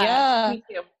some. Yeah. Me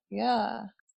too. Yeah.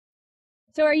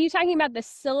 So are you talking about the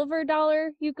silver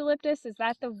dollar eucalyptus? Is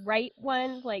that the right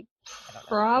one? Like,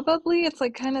 probably. It's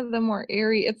like kind of the more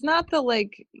airy. It's not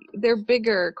they're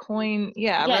bigger coin.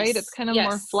 Yeah, right? It's kind of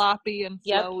more floppy and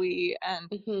flowy.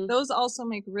 And those also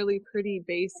make really pretty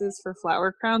bases for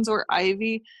flower crowns or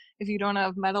ivy. If you don't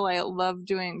have metal, I love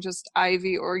doing just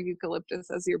ivy or eucalyptus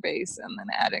as your base and then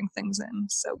adding things in.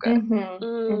 So good.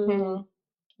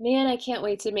 Man, I can't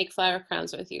wait to make flower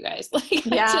crowns with you guys. I just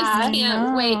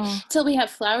can't wait till we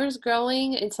have flowers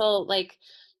growing, until I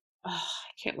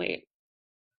can't wait.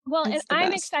 Well, and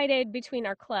I'm excited between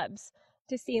our clubs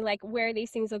to see where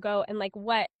these things will go, and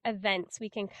what events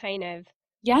we can kind of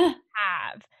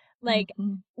have.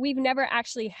 We've never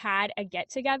actually had a get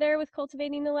together with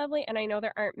Cultivating the Lovely, and I know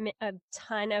there aren't a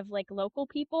ton of local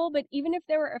people, but even if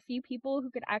there were a few people who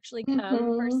could actually come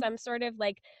for some sort of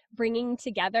bringing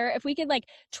together, if we could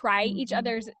try each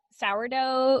other's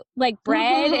sourdough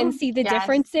bread and see the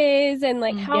differences,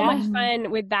 and how much fun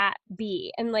would that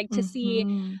be? And to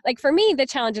see, for me, the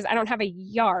challenge is I don't have a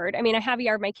yard. I mean, I have a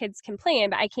yard my kids can play in,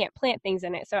 but I can't plant things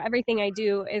in it. So everything I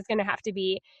do is going to have to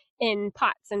be in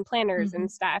pots and planters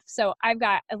and stuff. So I've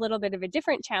got a little bit of a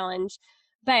different challenge,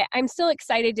 but I'm still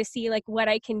excited to see what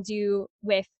I can do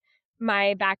with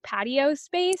my back patio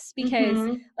space,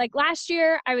 because last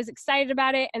year I was excited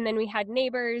about it, and then we had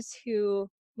neighbors who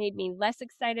made me less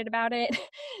excited about it.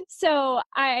 So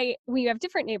we have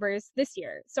different neighbors this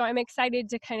year. So I'm excited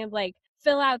to kind of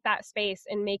fill out that space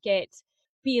and make it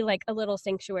be like a little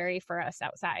sanctuary for us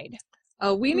outside.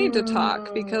 Oh, we need to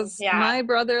talk because my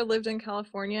brother lived in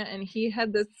California and he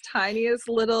had this tiniest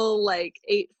little like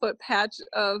 8-foot patch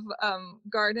of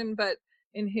garden, but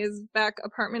in his back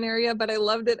apartment area. But I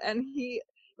loved it, and it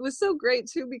was so great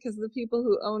too because the people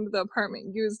who owned the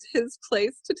apartment used his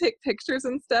place to take pictures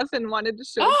and stuff and wanted to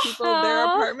show people their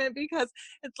apartment, because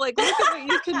it's like, look at what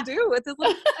you can do with this.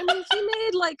 I mean, he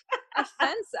made like a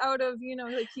fence out of,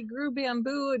 like he grew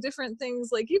bamboo, different things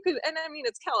like you could, and I mean,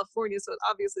 it's California, so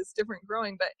obviously it's different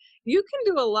growing, but you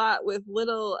can do a lot with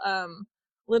little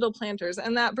planters.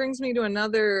 And that brings me to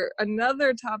another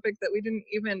topic that we didn't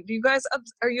even,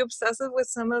 are you obsessive with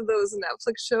some of those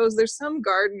Netflix shows? There's some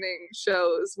gardening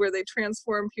shows where they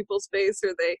transform people's space,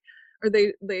 or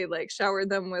they like shower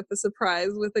them with a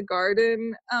surprise with a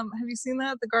garden. Have you seen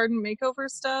that? The garden makeover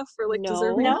stuff for like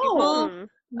deserving people?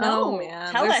 No. Oh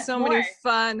man, Tell there's us so more. many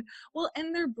fun. Well,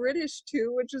 and they're British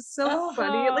too, which is so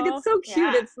funny. Like, it's so cute.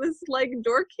 Yeah. It's this like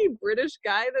dorky British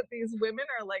guy that these women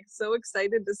are like so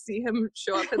excited to see him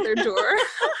show up at their door.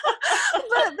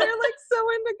 But they're like so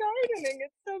into gardening.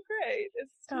 It's so great.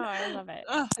 I love it.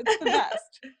 It's the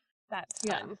best. That's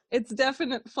fun. It's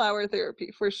definite flower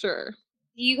therapy for sure.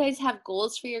 Do you guys have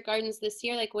goals for your gardens this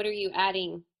year? Like, what are you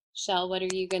adding, Shell? What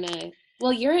are you gonna?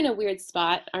 Well, you're in a weird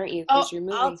spot, aren't you? Because you're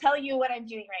moving. I'll tell you what I'm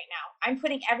doing right now. I'm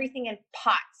putting everything in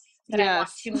pots that I want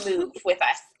to move with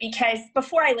us, because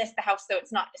before I list the house, so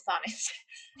it's not dishonest.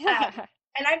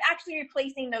 And I'm actually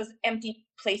replacing those empty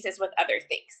places with other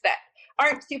things that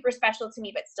aren't super special to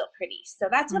me, but still pretty. So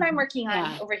that's what I'm working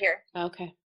on over here.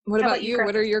 Okay. What about you?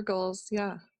 What are your goals?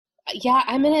 Yeah,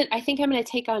 I think I'm gonna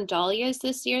take on dahlias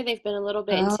this year. They've been a little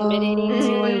bit intimidating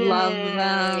to me. I love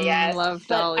them. Yes. Love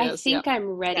But dahlias. I think I'm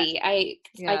ready.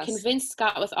 Yes. I convinced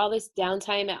Scott with all this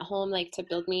downtime at home, like, to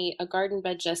build me a garden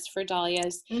bed just for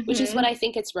dahlias, which is what I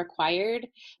think it's required,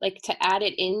 like, to add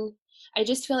it in. I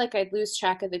just feel like I'd lose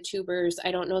track of the tubers.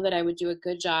 I don't know that I would do a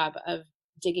good job of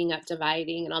digging up,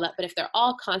 dividing and all that. But if they're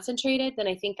all concentrated, then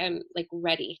I think I'm like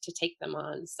ready to take them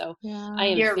on. So I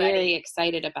am very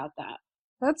excited about that.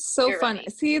 That's so fun. Ready.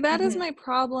 See, that is my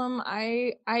problem.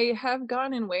 I have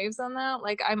gone in waves on that.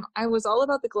 Like I was all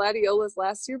about the gladiolas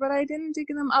last year, but I didn't dig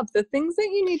them up. The things that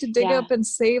you need to dig up and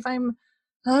save,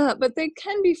 but they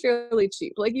can be fairly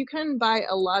cheap. Like you can buy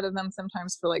a lot of them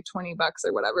sometimes for like $20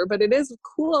 or whatever, but it is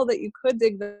cool that you could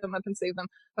dig them up and save them.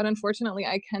 But unfortunately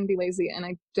I can be lazy and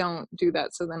I don't do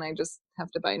that. So then I just have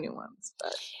to buy new ones.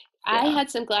 But I had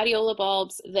some gladiola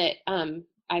bulbs that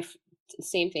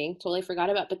same thing, totally forgot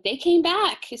about, but they came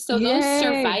back. So those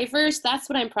survivors, that's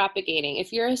what I'm propagating.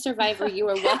 If you're a survivor, you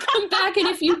are welcome back. And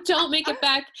if you don't make it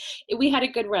back, we had a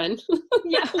good run.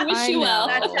 Wish you well.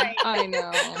 That's right. I know.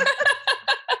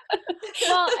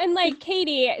 Well, and like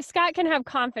Katie, Scott can have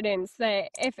confidence that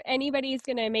if anybody's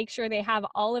going to make sure they have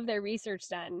all of their research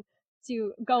done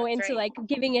to go into like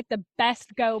giving it the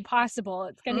best go possible,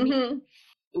 it's going to be.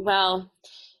 Well,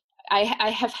 I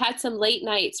have had some late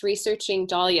nights researching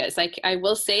dahlias. Like, I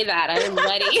will say that I am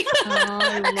ready.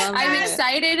 I'm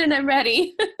excited and I'm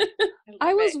ready.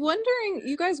 I was wondering,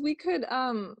 you guys, we could,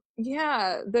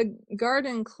 the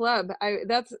garden club,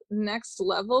 that's next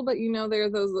level, but there are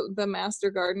the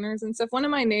master gardeners and stuff. One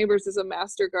of my neighbors is a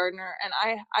master gardener, and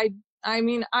I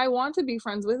mean, I want to be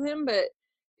friends with him, but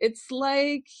it's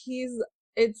like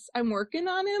I'm working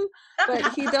on him,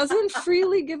 but he doesn't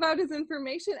freely give out his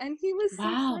information. And he was so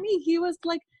funny. He was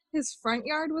like, his front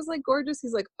yard was like gorgeous.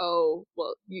 He's like, oh,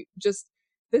 well,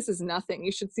 this is nothing.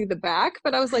 You should see the back.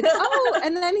 But I was like, oh,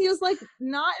 and then he was like,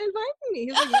 not inviting me.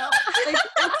 He's like, no,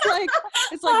 it's like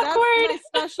that's my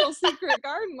special secret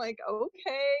garden. Like,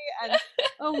 okay. And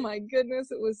oh my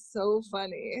goodness, it was so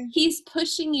funny. He's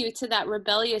pushing you to that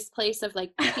rebellious place of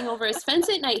like peeking over his fence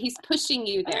at night. He's pushing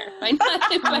you there by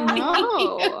not inviting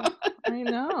you. I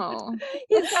know.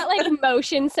 He's got like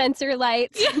motion sensor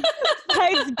lights.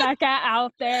 Tags Becca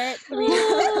out there at 3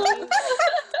 a.m.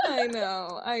 I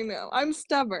know. I'm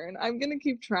stubborn. I'm going to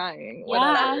keep trying.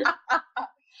 Whatever. Yeah.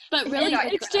 But really,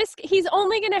 it's just, he's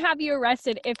only going to have you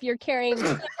arrested if you're carrying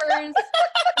slippers and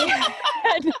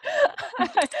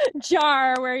a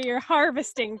jar where you're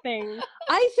harvesting things.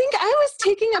 I think I was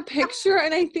taking a picture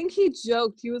and I think he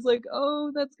joked. He was like,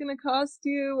 oh, that's going to cost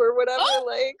you or whatever,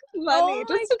 like money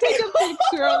just to take a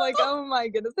picture. I'm like, oh my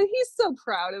goodness. But he's so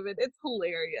proud of it. It's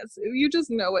hilarious. You just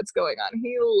know what's going on.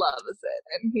 He loves it.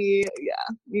 And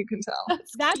you can tell.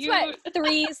 That's what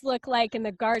threes look like in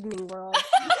the gardening world.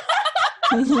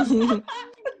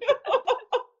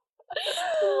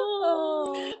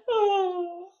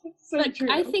 But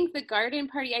true. I think the garden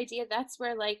party idea, that's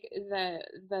where like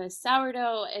the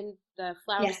sourdough and the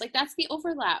flowers, like that's the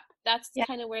overlap. That's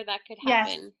kind of where that could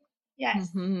happen.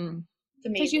 Yes. Mm-hmm.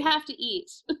 Because you have to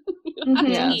eat. You have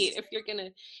to eat if you're going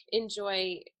to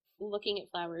enjoy looking at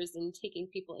flowers and taking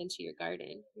people into your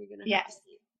garden. You're going to have to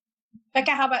eat.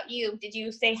 Becca, how about you? Did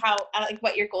you say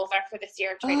what your goals are for this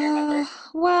year? I'm trying to remember.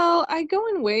 Well, I go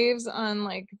in waves on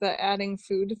like the adding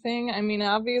food thing. I mean,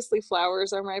 obviously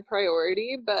flowers are my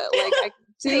priority, but like I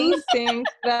do think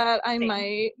that I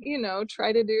might,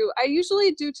 try to do, I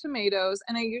usually do tomatoes,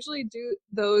 and I usually do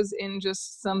those in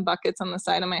just some buckets on the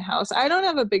side of my house. I don't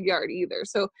have a big yard either.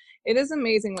 So it is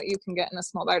amazing what you can get in a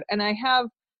small yard. And I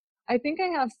think I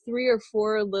have 3 or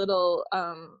 4 little,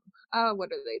 what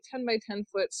are they, 10 by 10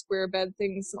 foot square bed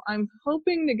things. So I'm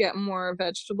hoping to get more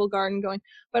vegetable garden going,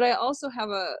 but I also have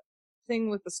a thing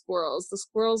with the squirrels. The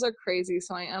squirrels are crazy,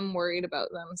 so I am worried about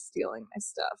them stealing my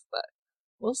stuff, but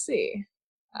we'll see.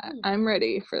 I'm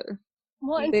ready for,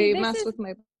 they mess with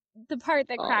my the part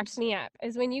that cracks me up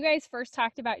is when you guys first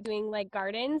talked about doing like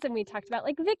gardens, and we talked about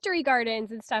like victory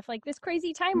gardens and stuff, like this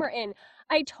crazy time we're in.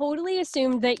 I totally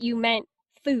assumed that you meant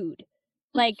food,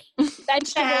 like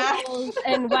vegetables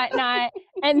and whatnot.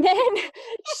 And then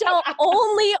Shell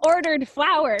only ordered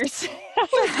flowers.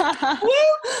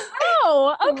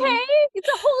 Oh, okay. It's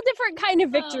a whole different kind of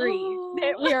victory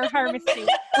that we're harvesting.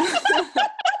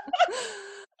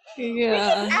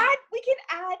 Yeah. We can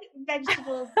add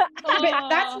vegetables, but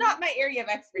that's not my area of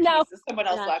expertise. No. So someone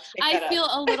else will have to pick that I feel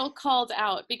a little called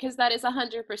out because that is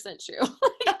 100% true.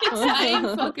 I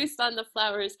am focused on the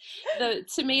flowers, the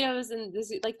tomatoes, and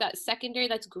this, like that secondary.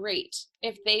 That's great.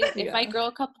 If I grow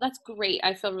a couple, that's great.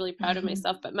 I feel really proud of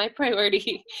myself. But my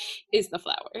priority is the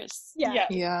flowers. Yeah.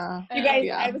 You guys,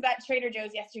 I was at Trader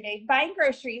Joe's yesterday buying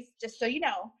groceries, just so you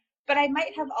know. But I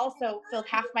might have also filled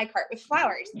half my cart with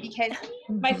flowers because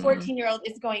my 14-year-old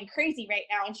is going crazy right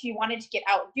now and she wanted to get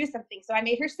out and do something. So I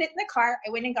made her sit in the car. I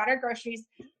went and got our groceries,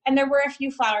 and there were a few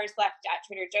flowers left at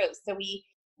Trader Joe's. So we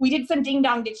did some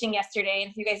ding-dong ditching yesterday. And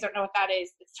if you guys don't know what that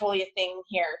is, it's totally a thing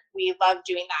here. We love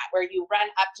doing that, where you run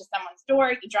up to someone's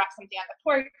door, you drop something on the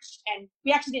porch, and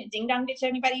we actually didn't ding-dong ditch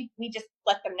anybody. We just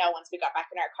let them know once we got back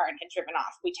in our car and had driven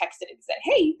off. We texted and said,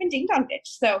 hey, you can ding-dong ditch.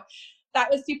 So that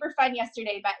was super fun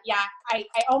yesterday. But yeah, I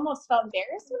almost felt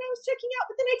embarrassed when I was checking out,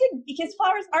 but then I didn't, because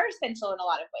flowers are essential in a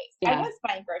lot of ways. I was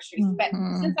buying groceries, but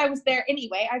since I was there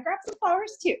anyway, I grabbed some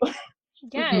flowers too.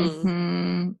 Yes.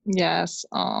 Yes.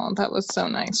 Oh, that was so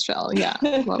nice, Shell. Yeah.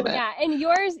 Love it. Yeah. And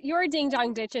your ding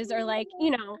dong ditches are like,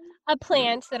 a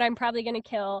plant that I'm probably going to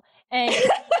kill, and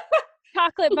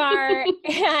chocolate bar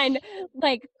and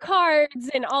like cards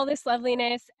and all this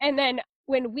loveliness. And then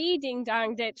when we ding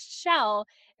dong ditched Shell,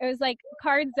 it was like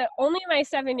cards that only my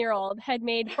 7-year-old had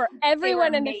made for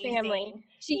everyone in the family.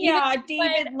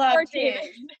 David loved his.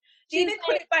 David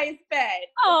put it by his bed.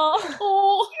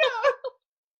 Oh.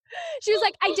 She was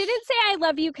like, I didn't say I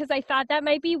love you because I thought that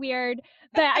might be weird,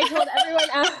 but I told everyone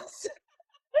else.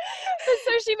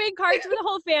 So she made cards for the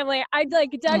whole family. I dug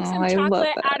some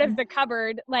chocolate out of the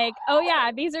cupboard, like, oh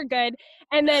yeah, these are good,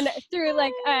 and then threw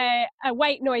like a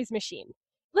white noise machine.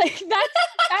 Like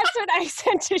that's what I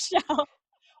sent to Shell.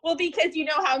 Well, because you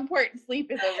know how important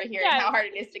sleep is over here and how hard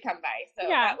it is to come by. So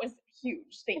that was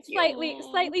huge. Thank you.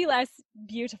 Slightly less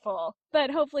beautiful, but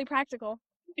hopefully practical.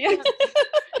 Yes.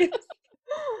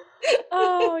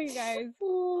 Oh, you guys.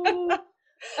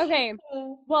 Okay.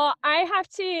 Well, I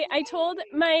told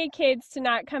my kids to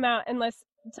not come out unless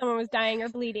someone was dying or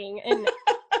bleeding. And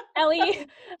Ellie,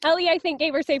 I think,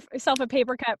 gave herself a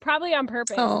paper cut, probably on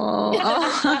purpose.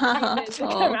 To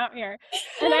come out here.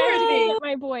 And I already ate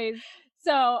my boys.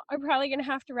 So I'm probably going to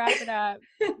have to wrap it up.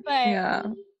 But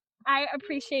I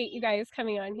appreciate you guys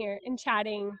coming on here and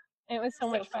chatting. It was so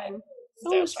much fun.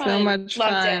 So much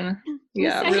fun.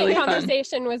 Yeah, the really fun.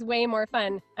 Conversation was way more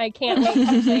fun. I can't wait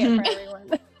to say it for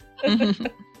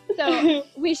everyone. So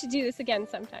we should do this again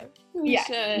sometime. We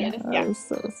should. Yeah, it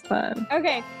was fun.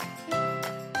 Okay.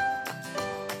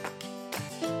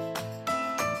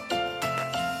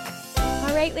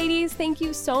 All right, ladies, thank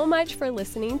you so much for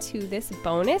listening to this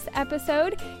bonus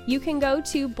episode. You can go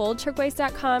to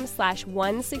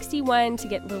boldturquoise.com/161 to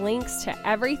get the links to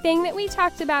everything that we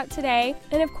talked about today.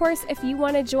 And of course, if you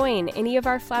want to join any of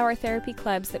our flower therapy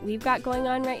clubs that we've got going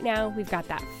on right now, we've got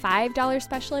that $5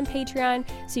 special in Patreon.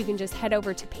 So you can just head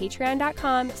over to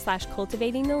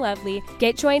patreon.com/cultivatingthelovely.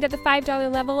 Get joined at the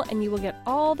 $5 level, and you will get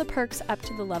all the perks up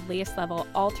to the loveliest level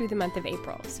all through the month of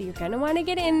April. So you're going to want to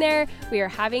get in there. We are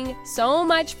having so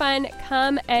much fun.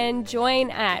 Come and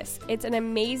join us. It's an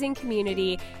amazing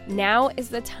community. Now is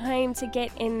the time to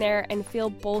get in there and feel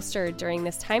bolstered during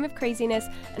this time of craziness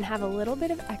and have a little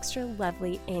bit of extra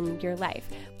lovely in your life.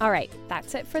 All right,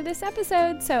 that's it for this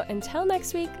episode. So until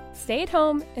next week, stay at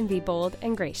home and be bold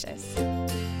and gracious.